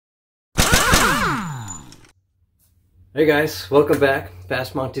Hey guys, welcome back.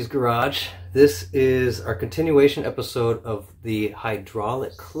 Fast Monty's Garage. This is our continuation episode of the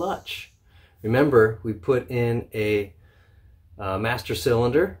hydraulic clutch. Remember, we put in a master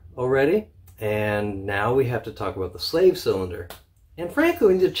cylinder already, and now we have to talk about the slave cylinder. And frankly,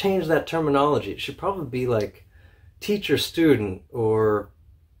 we need to change that terminology. It should probably be like teacher-student or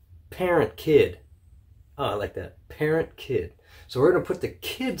parent-kid. Oh, I like that. Parent-kid. So we're going to put the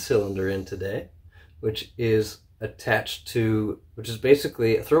kid cylinder in today, which is attached to, which is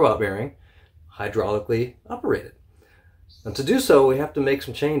basically a throwout bearing, hydraulically operated. And to do so, we have to make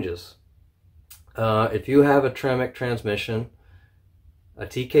some changes. If you have a TREMEC transmission, a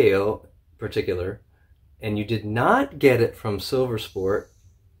TKO in particular, and you did not get it from Silver Sport,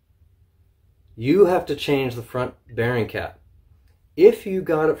 you have to change the front bearing cap. If you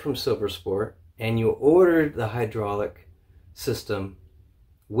got it from Silver Sport and you ordered the hydraulic system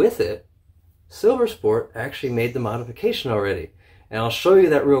with it, Silver Sport actually made the modification already. And I'll show you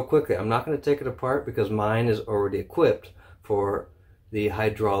that real quickly. I'm not going to take it apart because mine is already equipped for the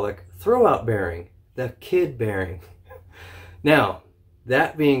hydraulic throwout bearing, the kid bearing. Now,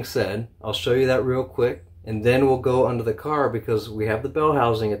 that being said, I'll show you that real quick, and then we'll go under the car because we have the bell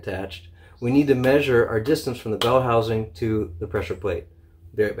housing attached. We need to measure our distance from the bell housing to the pressure plate.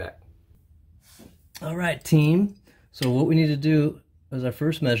 Be right back. All right, team. So what we need to do as our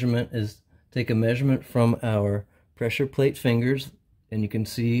first measurement is take a measurement from our pressure plate fingers, and you can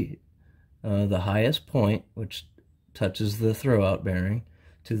see the highest point, which touches the throwout bearing,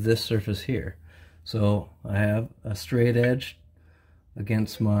 to this surface here. So I have a straight edge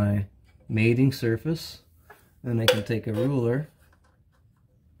against my mating surface, and I can take a ruler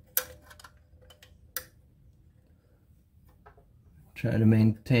try to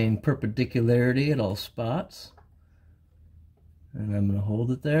maintain perpendicularity at all spots, and I'm going to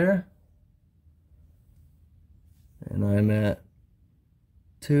hold it there. And I'm at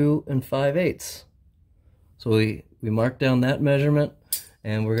 2 5/8. So we mark down that measurement,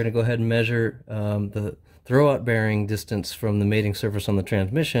 and we're going to go ahead and measure the throwout bearing distance from the mating surface on the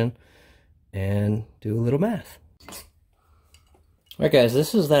transmission and do a little math. Alright guys,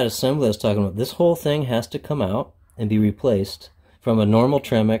 this is that assembly I was talking about. This whole thing has to come out and be replaced from a normal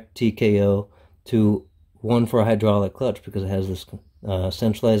TREMEC TKO to one for a hydraulic clutch, because it has this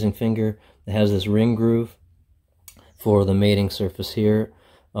centralizing finger, it has this ring groove for the mating surface here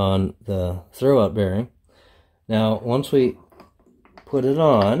on the throwout bearing. Now, once we put it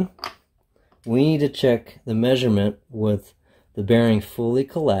on, we need to check the measurement with the bearing fully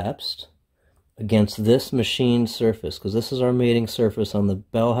collapsed against this machine surface, because this is our mating surface on the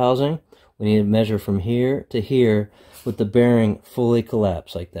bell housing. We need to measure from here to here with the bearing fully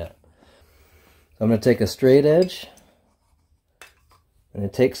collapsed like that. So I'm going to take a straight edge, and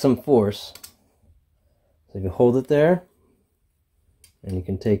it takes some force. So you hold it there, and you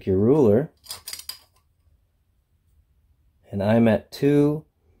can take your ruler, and I'm at 2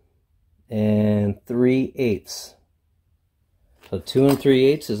 3/8. So 2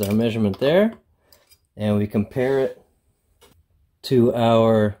 3/8 is our measurement there, and we compare it to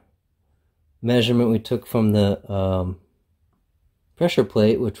our measurement we took from the pressure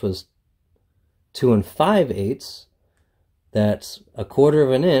plate, which was 2 5/8. That's 1/4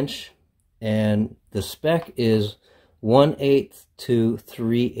 of an inch, and the spec is 1/8 to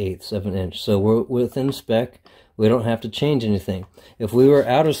 3/8 of an inch. So we're within spec. We don't have to change anything. If we were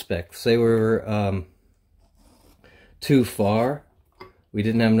out of spec, say we were too far, we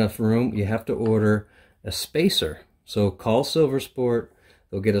didn't have enough room, you have to order a spacer. So call Silver Sport.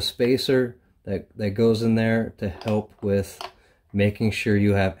 They'll get a spacer that goes in there to help with making sure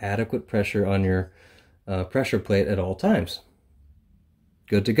you have adequate pressure on your pressure plate at all times.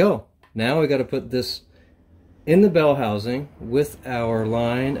 Good to go. Now we got to put this in the bell housing with our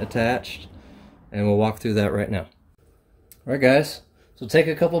line attached, and we'll walk through that right now. Alright guys, so take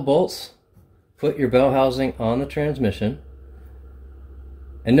a couple bolts, put your bell housing on the transmission,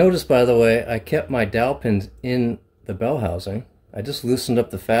 and notice, by the way, I kept my dowel pins in the bell housing. I just loosened up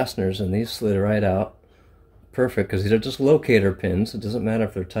the fasteners and these slid right out. Perfect, because these are just locator pins. It doesn't matter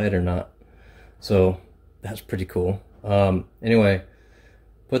if they're tight or not. So that's pretty cool. Anyway,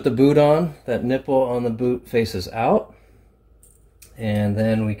 put the boot on. That nipple on the boot faces out. And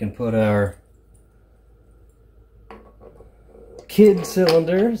then we can put our kid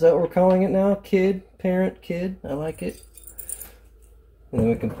cylinder. Is that what we're calling it now? Kid, parent, kid. I like it. And then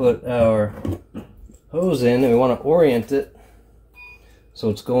we can put our hose in, and we want to orient it so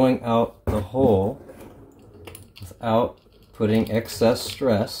it's going out the hole without putting excess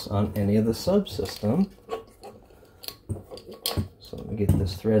stress on any of the subsystem. So let me get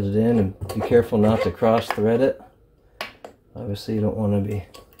this threaded in, and be careful not to cross thread it. Obviously you don't want to be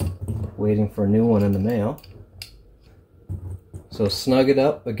waiting for a new one in the mail. So snug it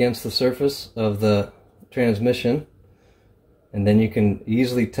up against the surface of the transmission, and then you can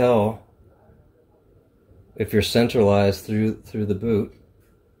easily tell if you're centralized through the boot,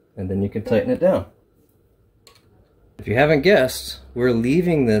 and then you can tighten it down. If you haven't guessed, we're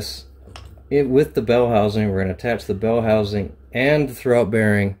leaving this with the bell housing. We're going to attach the bell housing and the throwout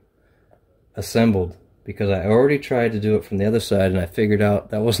bearing assembled, because I already tried to do it from the other side and I figured out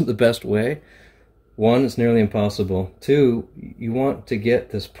that wasn't the best way. One, it's nearly impossible. Two, you want to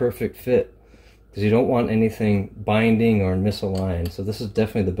get this perfect fit because you don't want anything binding or misaligned. So this is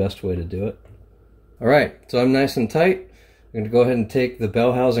definitely the best way to do it. Alright, so I'm nice and tight. I'm going to go ahead and take the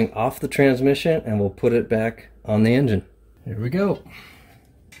bell housing off the transmission and we'll put it back on the engine. Here we go.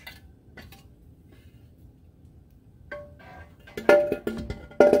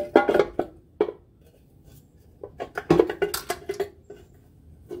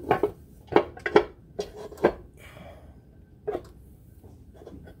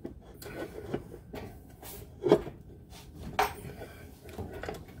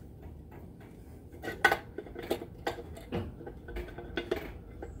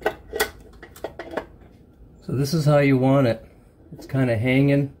 So this is how you want it. It's kind of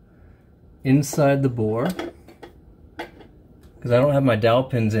hanging inside the bore, because I don't have my dowel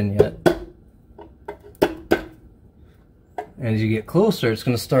pins in yet. And as you get closer, it's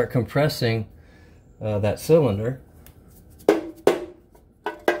going to start compressing that cylinder.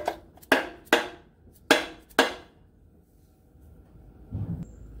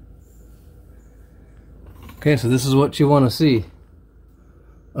 Okay, so this is what you want to see.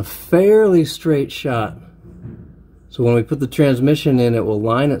 A fairly straight shot. So when we put the transmission in, it will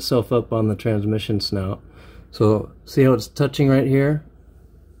line itself up on the transmission snout. So see how it's touching right here?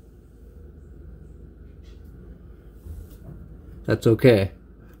 That's okay,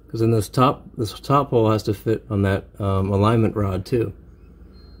 because then this top hole has to fit on that alignment rod too.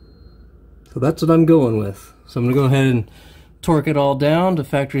 So that's what I'm going with. So I'm going to go ahead and torque it all down to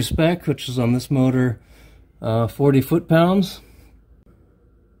factory spec, which is on this motor 40 foot-pounds.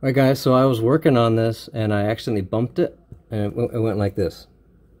 Alright guys, so I was working on this and I accidentally bumped it and it went like this.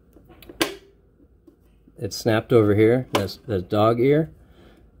 It snapped over here, that's dog ear.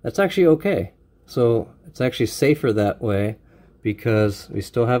 That's actually okay. So it's actually safer that way because we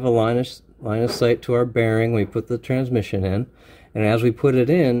still have a line of sight to our bearing when we put the transmission in. And as we put it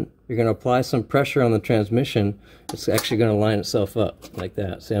in, you're going to apply some pressure on the transmission. It's actually going to line itself up like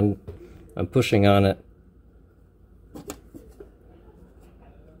that. See, I'm pushing on it.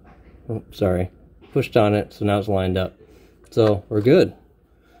 Oh, sorry, pushed on it, so now it's lined up. So we're good.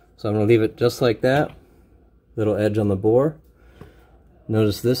 So I'm going to leave it just like that. Little edge on the bore.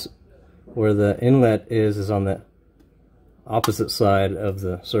 Notice this, where the inlet is on the opposite side of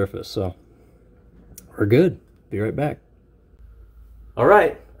the surface. So we're good. Be right back. All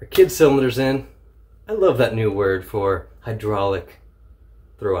right, our kid cylinder's in. I love that new word for hydraulic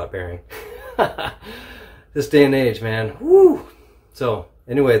throwout bearing. This day and age, man. Woo! So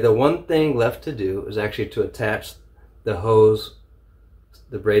anyway, the one thing left to do is actually to attach the hose,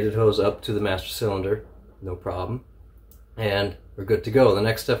 the braided hose, up to the master cylinder. No problem. And we're good to go. The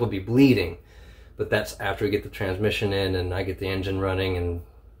next step will be bleeding, but that's after we get the transmission in and I get the engine running and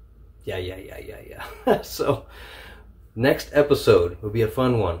yeah. So next episode will be a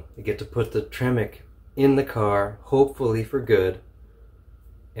fun one. We get to put the TREMEC in the car, hopefully for good,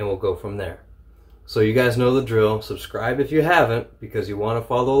 and we'll go from there. So you guys know the drill. Subscribe if you haven't, because you want to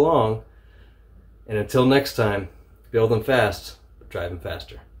follow along. And until next time, build them fast, but drive them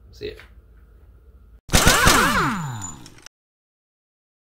faster. See ya.